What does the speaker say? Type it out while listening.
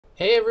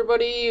Hey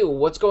everybody,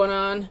 what's going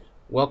on?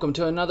 Welcome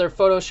to another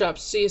Photoshop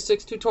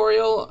CS6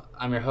 tutorial.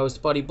 I'm your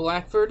host Buddy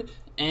Blackford,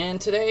 and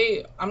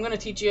today I'm going to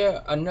teach you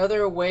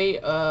another way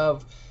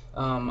of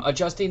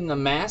adjusting the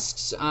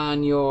masks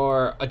on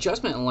your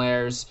adjustment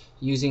layers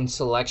using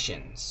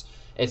selections.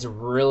 It's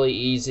really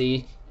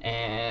easy,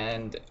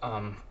 and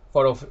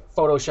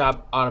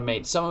Photoshop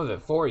automates some of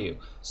it for you,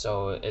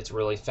 so it's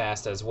really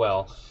fast as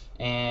well.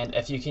 And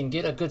if you can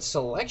get a good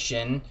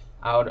selection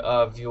out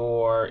of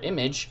your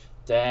image,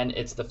 then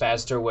it's the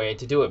faster way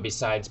to do it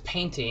besides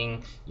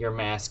painting your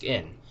mask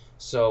in.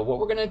 So what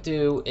we're going to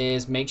do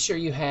is make sure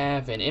you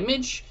have an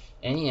image,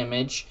 any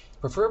image,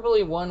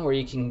 preferably one where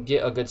you can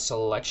get a good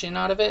selection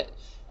out of it,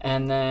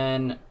 and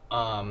then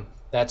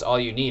that's all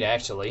you need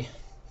actually.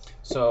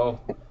 So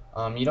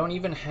you don't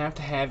even have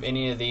to have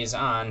any of these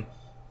on,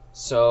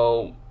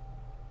 so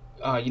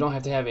you don't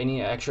have to have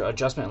any extra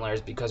adjustment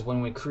layers, because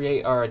when we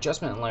create our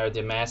adjustment layer,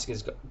 the mask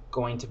is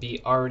going to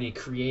be already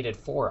created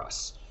for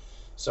us.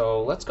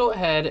 So let's go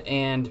ahead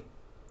and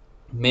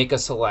make a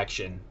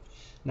selection.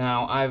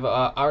 Now I've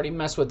already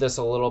messed with this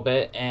a little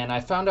bit, and I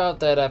found out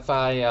that if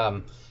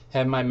I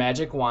have my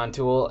magic wand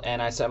tool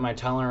and I set my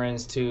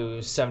tolerance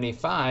to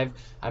 75,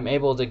 I'm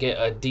able to get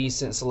a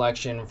decent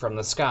selection from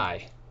the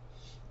sky.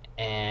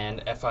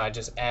 And if I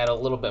just add a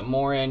little bit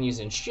more in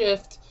using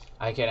shift,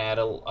 I can add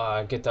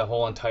get the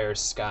whole entire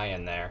sky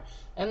in there.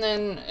 And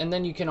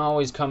then you can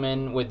always come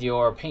in with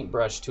your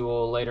paintbrush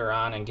tool later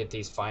on and get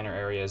these finer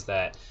areas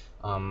that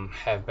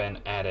have been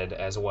added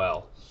as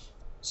well.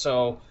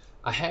 So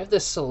I have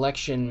this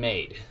selection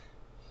made.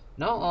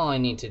 Now all I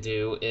need to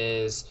do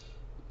is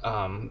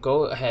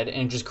go ahead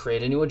and just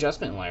create a new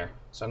adjustment layer.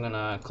 So I'm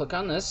gonna click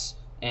on this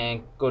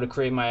and go to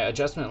create my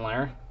adjustment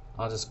layer.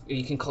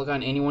 You can click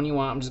on any one you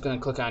want. I'm just gonna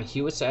click on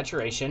hue with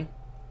saturation.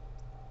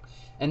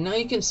 And now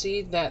you can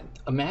see that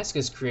a mask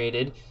is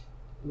created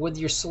with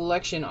your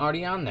selection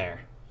already on there.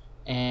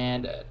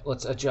 And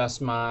let's adjust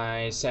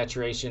my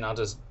saturation. I'll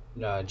just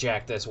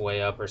jack this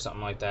way up or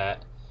something like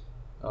that.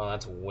 Oh,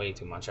 that's way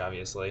too much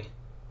obviously,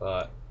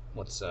 but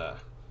let's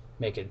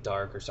make it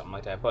dark or something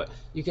like that. But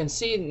you can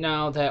see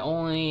now that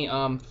only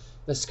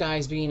the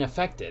sky's being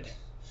affected.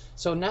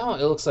 So now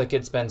it looks like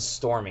it's been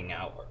storming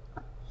out,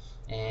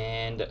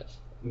 and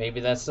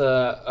maybe that's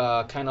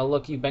the kind of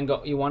look you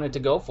wanted to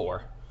go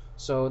for.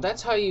 So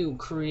that's how you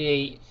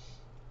create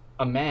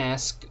a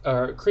mask,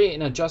 or create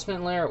an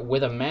adjustment layer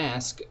with a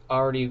mask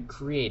already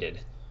created.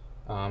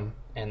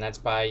 And that's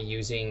by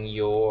using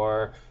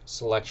your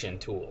selection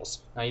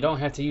tools. Now you don't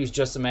have to use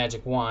just the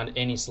magic wand,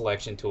 any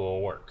selection tool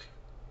will work.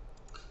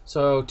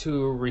 So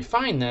to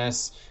refine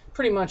this,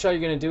 pretty much all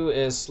you're going to do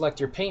is select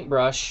your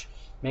paintbrush,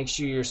 make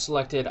sure you're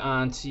selected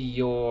onto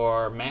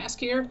your mask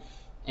here,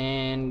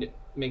 and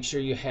make sure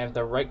you have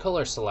the right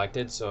color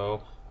selected.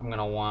 So I'm going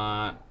to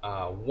want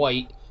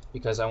white,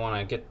 because I want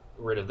to get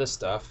rid of this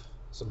stuff.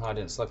 Somehow I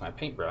didn't select my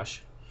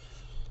paintbrush.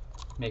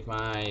 Make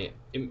my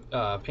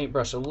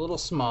paintbrush a little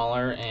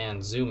smaller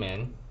and zoom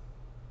in.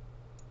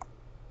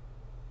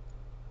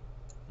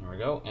 There we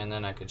go. And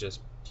then I could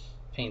just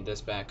paint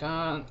this back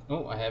on.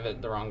 Oh, I have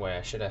it the wrong way.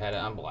 I should have had it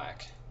on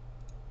black.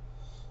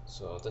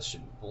 So this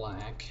should be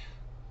black.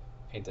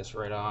 Paint this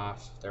right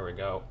off. There we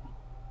go.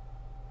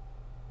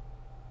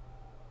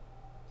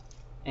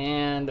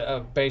 And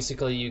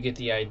basically you get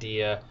the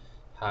idea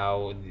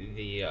how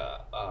the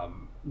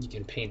you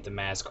can paint the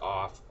mask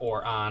off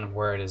or on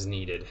where it is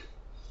needed.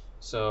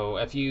 So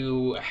if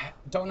you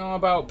don't know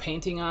about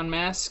painting on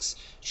masks,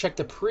 check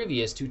the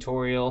previous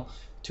tutorial,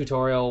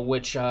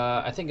 which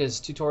I think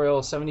is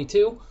tutorial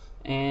 72,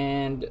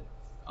 and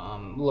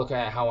look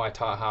at how I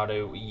taught how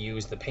to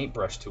use the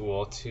paintbrush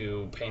tool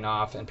to paint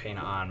off and paint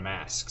on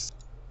masks.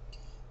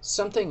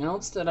 Something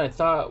else that I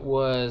thought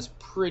was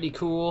pretty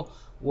cool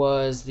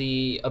was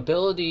the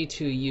ability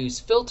to use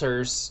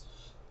filters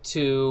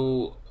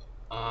to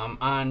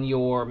on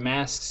your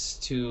masks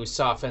to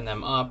soften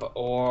them up,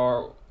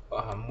 or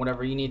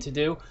whatever you need to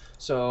do.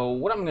 So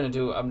what I'm going to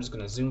do, I'm just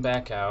going to zoom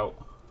back out,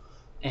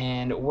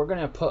 and we're going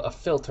to put a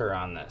filter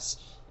on this.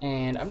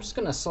 And I'm just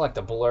going to select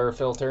a blur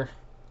filter.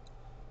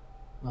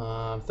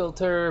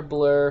 Filter,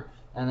 blur,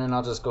 and then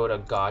I'll just go to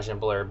Gaussian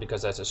blur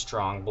because that's a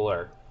strong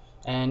blur.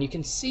 And you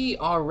can see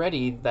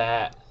already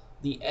that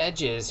the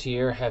edges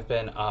here have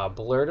been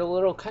blurred a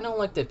little, kind of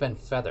like they've been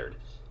feathered.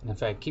 And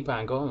if I keep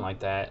on going like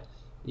that,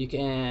 you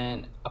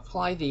can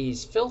apply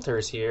these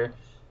filters here,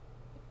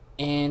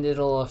 and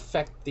it'll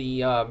affect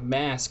the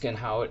mask and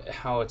how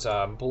it's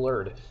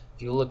blurred.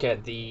 If you look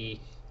at the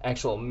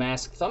actual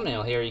mask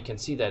thumbnail here, you can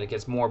see that it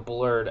gets more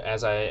blurred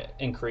as I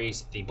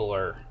increase the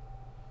blur.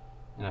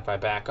 And if I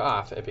back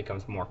off, it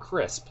becomes more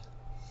crisp.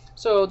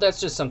 So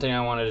that's just something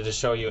I wanted to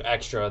show you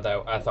extra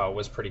that I thought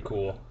was pretty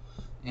cool.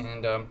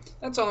 And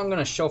that's all I'm going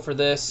to show for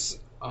this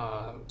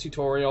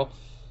tutorial.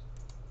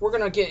 We're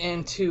going to get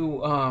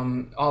into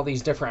all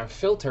these different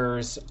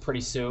filters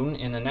pretty soon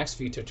in the next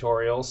few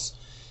tutorials.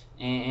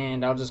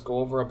 And I'll just go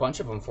over a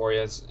bunch of them for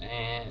you,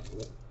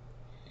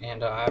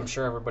 and I'm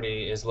sure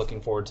everybody is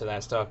looking forward to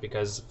that stuff,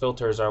 because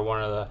filters are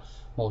one of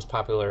most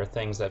popular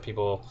things that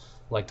people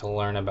like to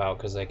learn about,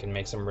 because they can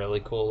make some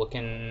really cool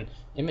looking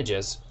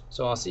images.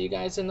 So I'll see you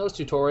guys in those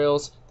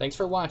tutorials. Thanks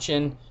for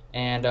watching,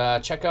 and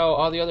check out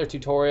all the other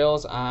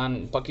tutorials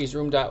on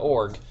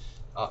buckysroom.org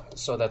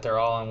so that they're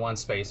all in one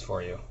space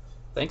for you.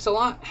 Thanks a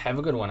lot. Have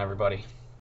a good one, everybody.